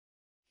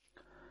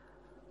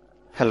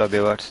Hello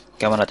viewers,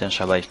 কেমন আছেন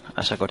সবাই?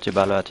 আশা করছি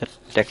ভালো আছেন।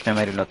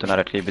 টেকনোমেরির নতুন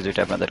আরেকটি ভিডিওতে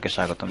আপনাদেরকে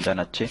স্বাগতম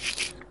জানাচ্ছি।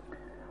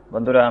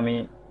 বন্ধুরা, আমি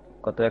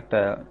গত একটা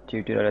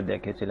টিউটোরিয়ালে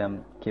দেখিয়েছিলাম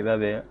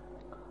কিভাবে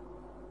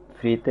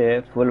ফ্রিতে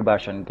ফুল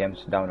ভার্সন গেমস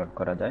ডাউনলোড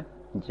করা যায়,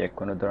 যে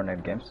কোনো ধরনের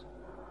গেমস।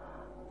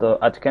 তো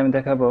আজকে আমি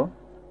দেখাবো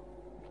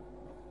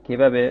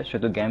কিভাবে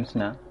শুধু গেমস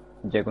না,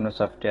 যে কোনো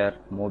সফটওয়্যার,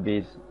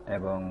 মুভিজ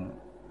এবং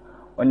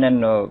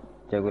অন্যান্য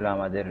যেগুলো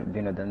আমাদের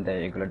বিনোদন দেয়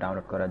এগুলো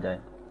ডাউনলোড করা যায়।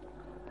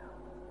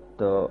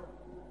 তো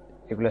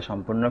এগুলো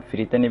সম্পূর্ণ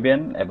ফ্রিতে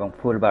নেবেন এবং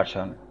ফুল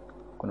ভার্সন,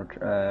 কোনো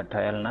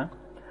ট্রায়াল না।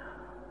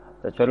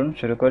 তো চলুন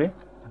শুরু করি।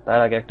 তার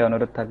আগে একটা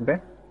অনুরোধ থাকবে,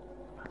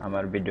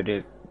 আমার ভিডিওটি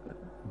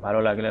ভালো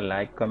লাগলে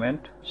লাইক,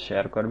 কমেন্ট,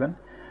 শেয়ার করবেন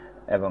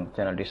এবং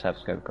চ্যানেলটি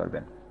সাবস্ক্রাইব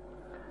করবেন।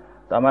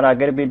 তো আমার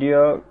আগের ভিডিও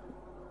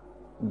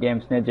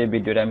গেমস নিয়ে যে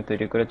ভিডিওটা আমি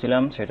তৈরি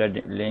করেছিলাম সেটার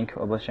লিঙ্ক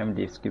অবশ্যই আমি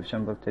ডিসক্রিপশন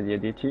বক্সে দিয়ে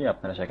দিয়েছি,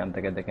 আপনারা সেখান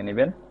থেকে দেখে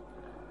নেবেন।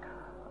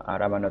 আর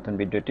আমার নতুন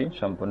ভিডিওটি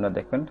সম্পূর্ণ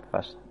দেখবেন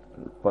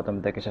প্রথম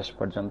থেকে শেষ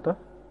পর্যন্ত,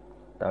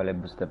 তাহলে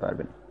বুঝতে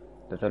পারবেন।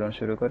 তো চলুন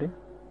শুরু করি।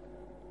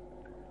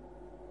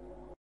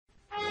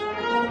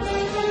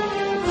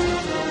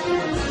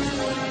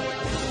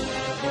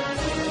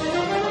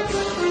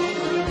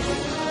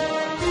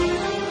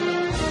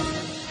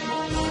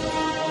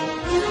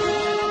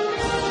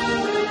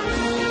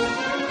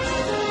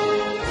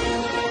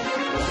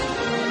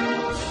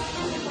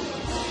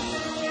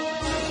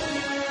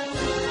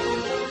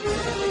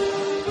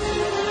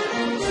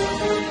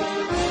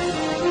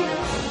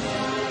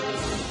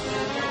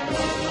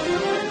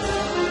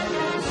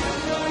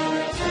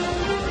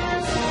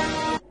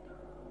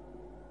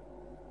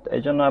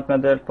 এই জন্য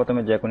আপনাদের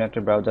প্রথমে যে কোনো একটা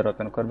ব্রাউজার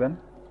ওপেন করবেন।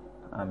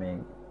 আমি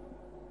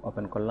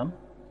ওপেন করলাম।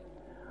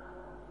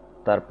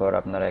 তারপর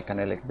আপনারা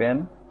এখানে লিখবেন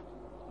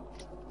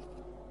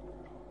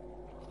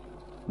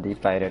দি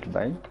পাইরেট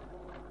বাই।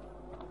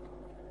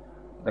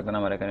 দেখুন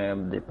আমার এখানে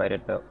দি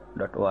পাইরেট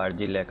ডট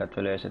ওআরজি লেখা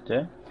চলে এসেছে।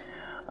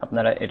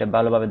 আপনারা এটা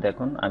ভালোভাবে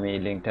দেখুন, আমি এই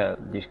লিঙ্কটা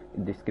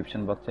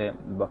ডিসক্রিপশন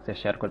বক্সে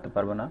শেয়ার করতে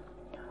পারবো না।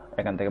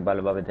 এখান থেকে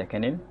ভালোভাবে দেখে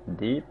নিন,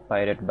 দি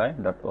পাইরেট বাই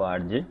ডট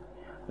ওআরজি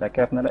লেখে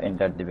আপনারা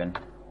এন্টার দিবেন।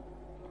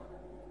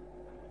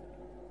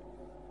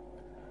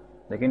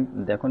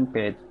 দেখুন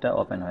পেজটা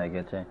ওপেন হয়ে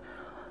গেছে।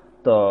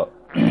 তো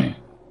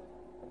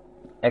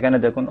এখানে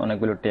দেখুন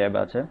অনেকগুলো ট্যাব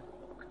আছে: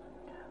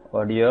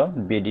 audio,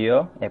 video,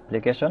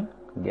 application,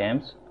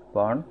 games,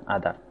 porn,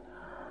 আদার।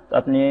 তো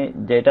আপনি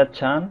যেটা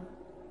চান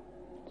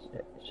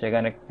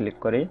সেখানে ক্লিক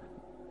করি,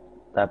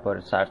 তারপর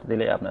সার্চ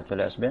দিলে আপনার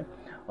চলে আসবে,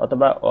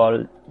 অথবা অল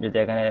যদি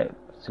এখানে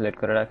সিলেক্ট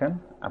করে রাখেন,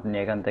 আপনি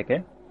এখান থেকে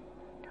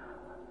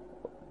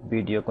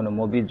ভিডিও, কোনো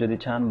মুভি যদি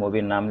চান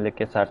মুভির নাম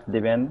লিখে সার্চ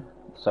দিবেন।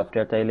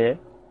 সফটওয়্যার চাইলে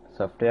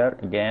সফটওয়্যার,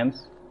 গেমস,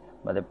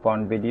 বা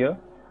পর্ন ভিডিও,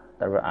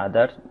 তারপর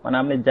আদার্স, মানে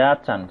আপনি যা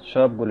চান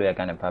সবগুলো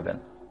এখানে পাবেন।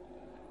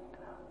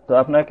 তো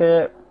আপনাকে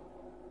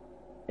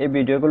এই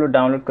ভিডিওগুলো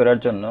ডাউনলোড করার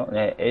জন্য,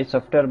 এই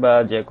সফটওয়্যার বা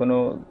যে কোনো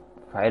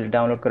ফাইল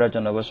ডাউনলোড করার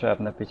জন্য অবশ্যই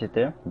আপনার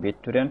পিসিতে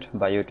বিটটরেন্ট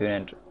বা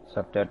ইউটরেন্ট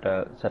সফটওয়্যারটা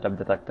সেট আপ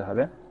দিয়ে থাকতে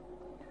হবে।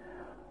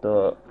 তো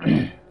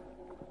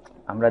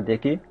আমরা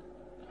দেখি।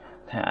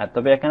 হ্যাঁ,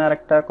 তবে এখানে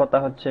আরেকটা কথা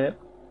হচ্ছে,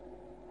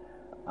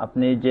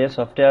 আপনি যে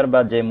সফটওয়্যার বা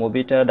যে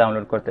মুভিটা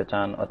ডাউনলোড করতে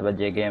চান অথবা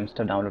যে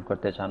গেমসটা ডাউনলোড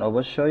করতে চান,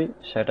 অবশ্যই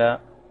সেটা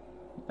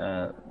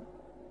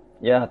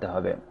হতে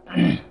হবে,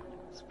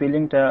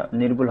 স্পেলিংটা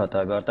নির্ভুল হতে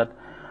হবে, অর্থাৎ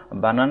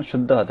বানান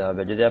শুদ্ধ হতে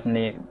হবে। যদি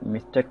আপনি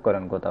মিস্টেক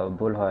করেন, কোথাও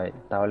ভুল হয়,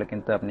 তাহলে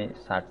কিন্তু আপনি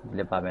সার্চ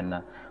দিলে পাবেন না।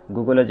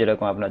 গুগলে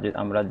যেরকম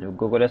আমরা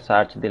গুগলে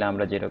সার্চ দিলে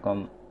আমরা যেরকম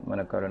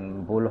মনে করেন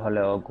ভুল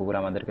হলেও গুগল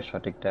আমাদেরকে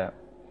সঠিকটা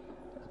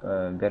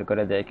বের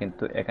করে দেয়,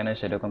 কিন্তু এখানে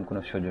সেরকম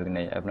কোনো সুযোগ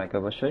নেই। আপনাকে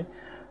অবশ্যই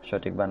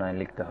সঠিক বানান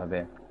লিখতে হবে।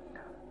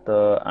 তো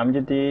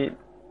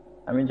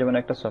আমি যেমন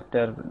একটা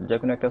সফটওয়্যার, যে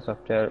কোনো একটা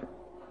সফটওয়্যার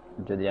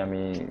যদি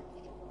আমি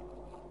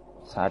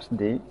সার্চ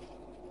দিই,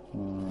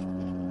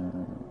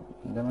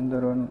 যেমন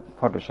ধরুন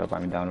ফটোশপ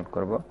আমি ডাউনলোড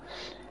করব,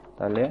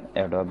 তাহলে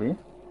অ্যাডোবি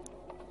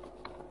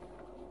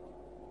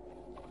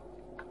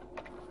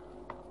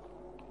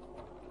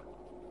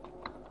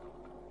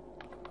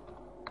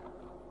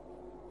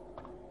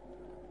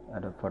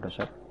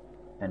ফটোশপ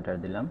এন্টার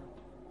দিলাম।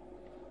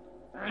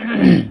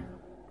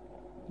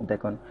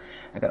 দেখুন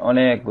এখানে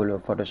অনেকগুলো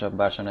ফটোশপ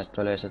ভার্সন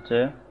চলে এসেছে,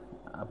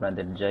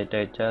 আপনাদের যেটা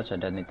ইচ্ছা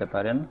সেটা নিতে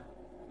পারেন।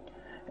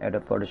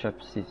 অ্যাডোব ফটোশপ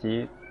সিসি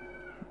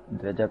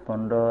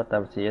 2015,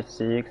 তারপর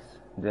CS6,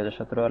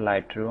 2017,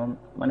 লাইটরুম,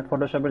 মানে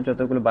ফটোশপের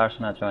যতগুলো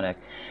ভার্সন আছে অনেক।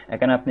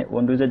 এখানে আপনি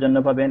উইন্ডোজের জন্য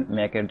পাবেন,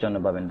 ম্যাকের জন্য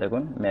পাবেন।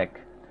 দেখুন ম্যাক,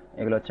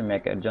 এগুলো হচ্ছে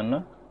ম্যাকের জন্য,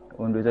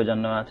 উইন্ডোজের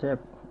জন্য আছে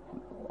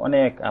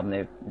অনেক। আপনি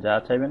যা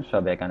চাইবেন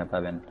সব এখানে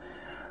পাবেন।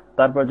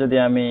 তারপর যদি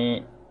আমি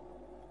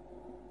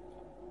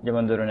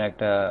যেমন ধরুন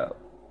একটা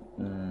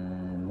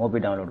মুভি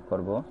ডাউনলোড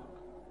করব,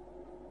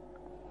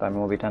 তো আমি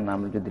মুভিটার নাম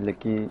যদি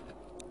লিখি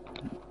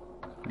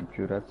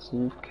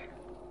জুরাসিক,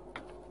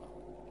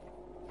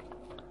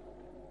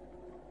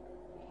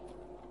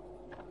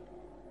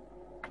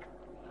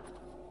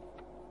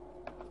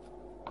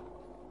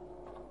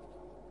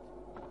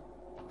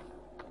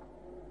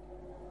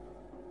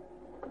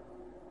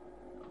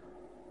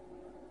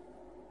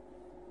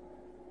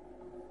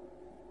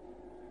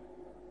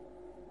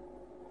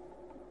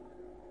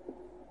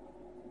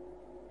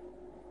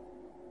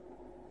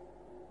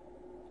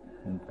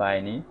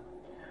 পাইনি।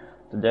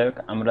 তো যাই হোক,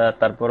 আমরা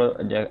তারপরও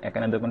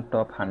এখানে দেখুন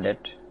টপ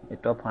 100, এই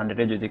টপ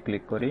 100-এ যদি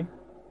ক্লিক করি,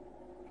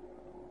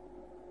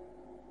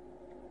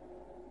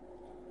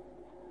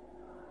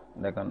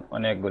 দেখুন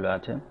অনেকগুলো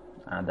আছে,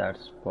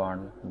 others, porn,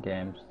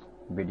 games,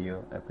 video,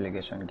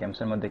 application.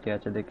 গেমসের মধ্যে কি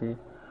আছে দেখি,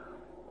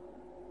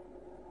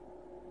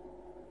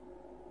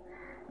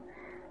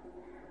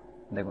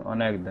 দেখুন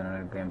অনেক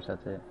ধরনের গেমস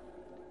আছে,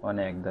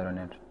 অনেক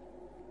ধরনের,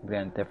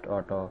 গ্র্যান্ড থেফট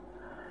অটো,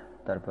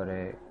 তারপরে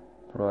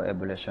প্রো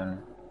এভলিউশন,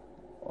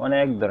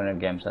 অনেক ধরনের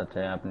গেমস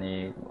আছে। আপনি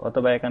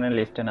অথবা এখানে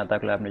লিস্টে না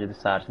থাকলে আপনি যদি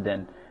সার্চ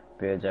দেন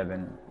পেয়ে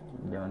যাবেন।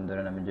 যেমন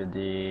ধরেন আমি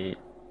যদি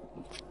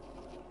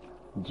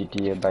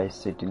জিটিএ ভাইস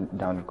সিটি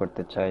ডাউনলোড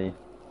করতে চাই,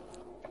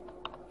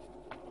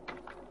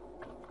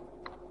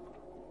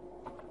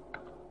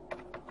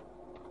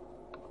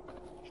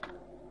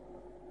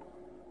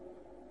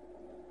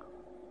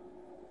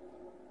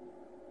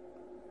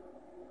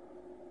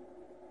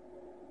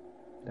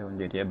 দেখুন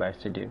জিটিএ ভাইস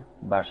সিটি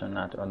ভার্সন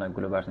আছে,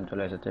 অনেকগুলো ভার্সন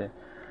চলে এসেছে,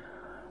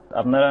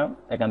 আপনারা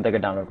এখান থেকে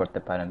ডাউনলোড করতে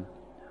পারেন।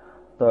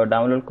 তো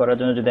ডাউনলোড করার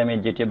জন্য যদি আমি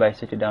জিটিএ ভাইস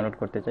সিটি ডাউনলোড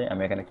করতে চাই,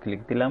 আমি এখানে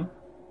ক্লিক দিলাম।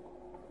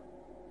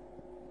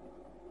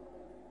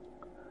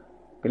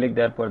 ক্লিক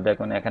দেওয়ার পর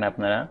দেখুন এখানে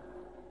আপনারা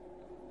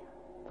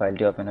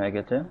ফাইলটি ওপেন হয়ে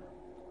গেছে।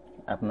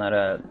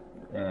 আপনারা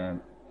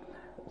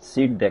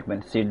সিট দেখবেন,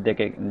 সিট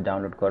দেখে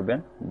ডাউনলোড করবেন,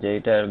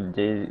 যেটার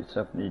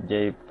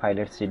যেই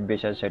ফাইলের সিট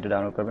বেশি আছে সেটা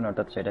ডাউনলোড করবেন,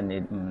 অর্থাৎ সেটা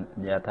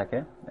ইয়া থাকে,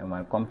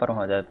 মানে কনফার্ম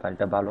হয়ে যায়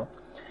ফাইলটা ভালো।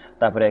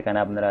 তারপরে এখানে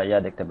আপনারা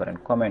দেখতে পারেন,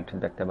 কমেন্ট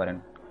দেখতে পারেন,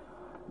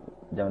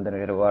 যেমন ধরেন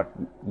ওয়ার্ড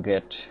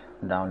গ্রেট,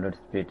 ডাউনলোড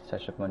স্পিড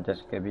 750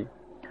 কেবি।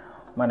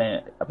 মানে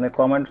আপনি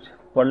কমেন্ট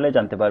পড়লে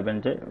জানতে পারবেন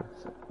যে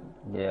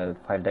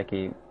ফাইলটা কি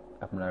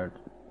আপনার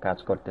কাজ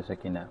করতেছে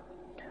কিনা।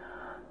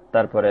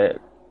 তারপরে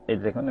এই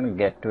দেখুন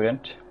gate two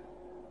rent,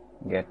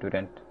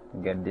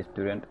 get this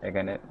two rent,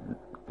 এখানে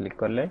ক্লিক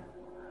করলে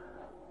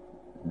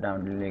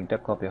ডাউনলোড লিঙ্কটা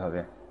কপি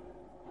হবে।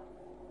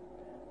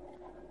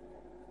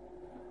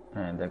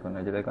 হ্যাঁ দেখুন,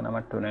 এই যে দেখুন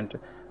আমার টুরেন্ট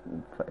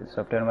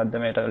সফটওয়্যারের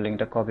মাধ্যমে এটা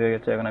লিঙ্কটা কপি হয়ে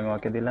গেছে। এখন আমি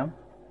ওকে দিলাম,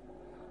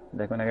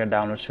 দেখুন এখানে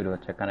ডাউনলোড শুরু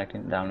হচ্ছে, কানেক্টিং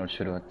ডাউনলোড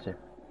শুরু হচ্ছে।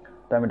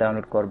 তো আমি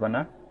ডাউনলোড করবো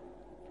না,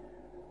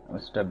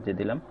 স্টপ দিয়ে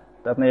দিলাম।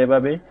 তো আপনি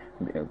এভাবেই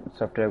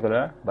সফটওয়্যারগুলো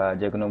বা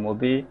যে কোনো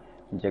মুভি,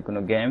 যে কোনো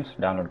গেমস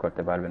ডাউনলোড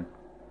করতে পারবেন।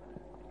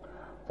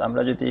 তো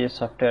আমরা যদি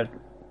সফটওয়্যার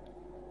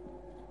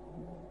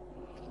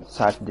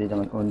সার্চ দিই,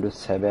 যেমন উইন্ডোজ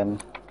 7,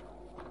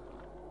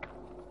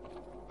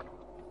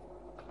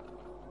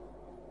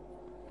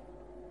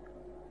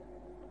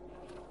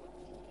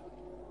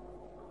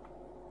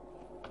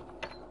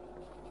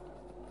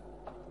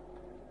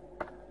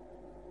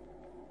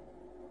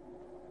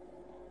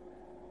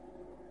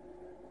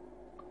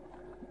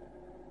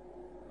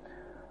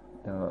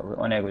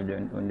 অনেক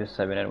উইন্ডোজ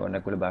 7-এর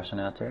অনেকগুলো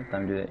ভার্সনে আছে। তো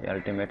আমি যদি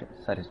আলটিমেট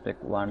সার্ভিস প্যাক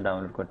 1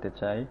 ডাউনলোড করতে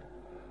চাই,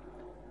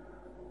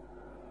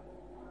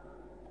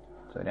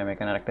 সরি আমি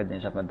এখানে আরেকটা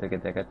জিনিস আপনাদেরকে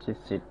দেখাচ্ছি,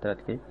 সিটটা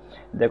কি।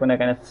 দেখুন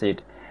এখানে সিট,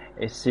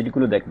 এই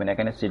সিটগুলো দেখবেন,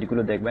 এখানে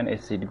সিটগুলো দেখবেন, এই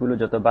সিটগুলো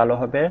যত ভালো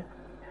হবে,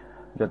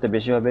 যত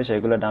বেশি হবে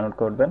সেগুলো ডাউনলোড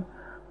করবেন।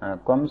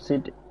 কম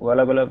সিট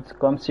ওয়ালাগুলো,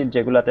 কম সিট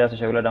যেগুলোতে আছে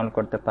সেগুলো ডাউনলোড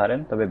করতে পারেন,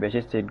 তবে বেশি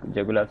সিট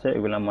যেগুলো আছে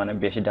এগুলো মানে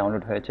বেশি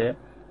ডাউনলোড হয়েছে,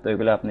 তো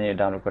এগুলো আপনি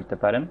ডাউনলোড করতে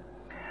পারেন।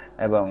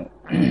 এবং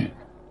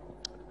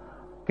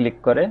ক্লিক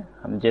করে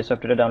আপনি যে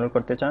সফটওয়্যারটা ডাউনলোড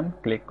করতে চান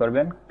ক্লিক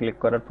করবেন। ক্লিক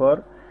করার পর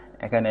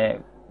এখানে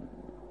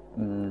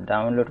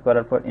ডাউনলোড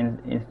করার পর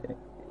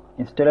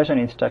ইনস্টলেশন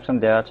ইনস্ট্রাকশন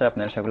দেওয়া আছে,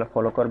 আপনারা সেগুলো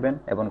ফলো করবেন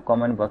এবং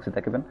কমেন্ট বক্সে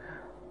দেখবেন,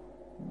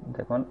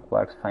 দেখুন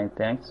ওয়ার্কস ফাইন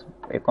থ্যাঙ্কস।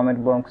 এই কমেন্ট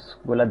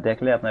বক্সগুলো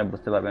দেখলে আপনারা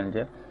বুঝতে পারবেন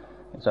যে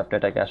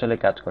সফটওয়্যারটাকে আসলে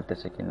কাজ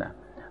করতেছে কিনা।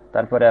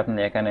 তারপরে আপনি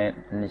এখানে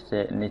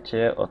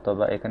নিচে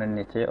অথবা এখানে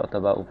নিচে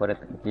অথবা উপরে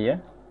গিয়ে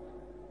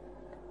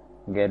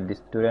গেট দিস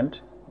স্টুডেন্ট,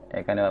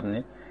 এখানে আপনি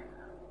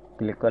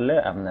ক্লিক করলে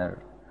আপনার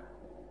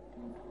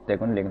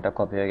দেখুন লিঙ্কটা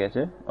কপি হয়ে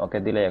গেছে, ওকে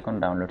দিলে এখন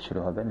ডাউনলোড শুরু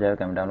হবে। যাই হোক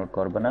আমি ডাউনলোড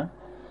করবো না।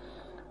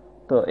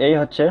 তো এই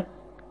হচ্ছে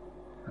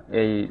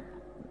এই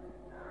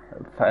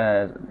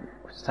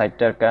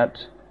সাইটটার কাজ।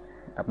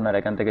 আপনার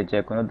এখান থেকে যে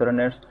কোনো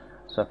ধরনের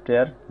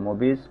সফটওয়্যার,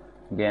 মুভিজ,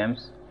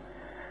 গেমস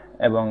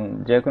এবং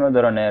যে কোনো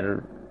ধরনের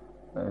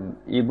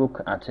ইবুক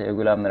আছে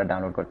এগুলো আপনারা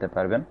ডাউনলোড করতে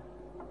পারবেন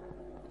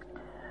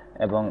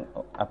এবং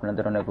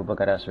আপনাদের অনেক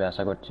উপকারে আসবে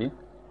আশা করছি।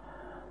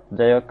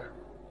 যাই হোক,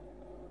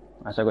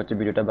 আশা করছি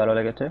ভিডিওটা ভালো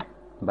লেগেছে।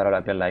 ভালো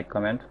লাগলে লাইক,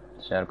 কমেন্ট,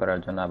 শেয়ার করার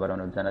জন্য আবার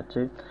অনুরোধ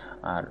জানাচ্ছি।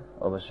 আর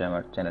অবশ্যই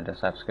আমার চ্যানেলটা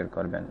সাবস্ক্রাইব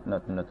করবেন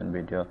নতুন নতুন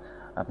ভিডিও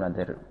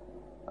আপনাদের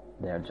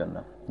দেওয়ার জন্য।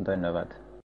 ধন্যবাদ।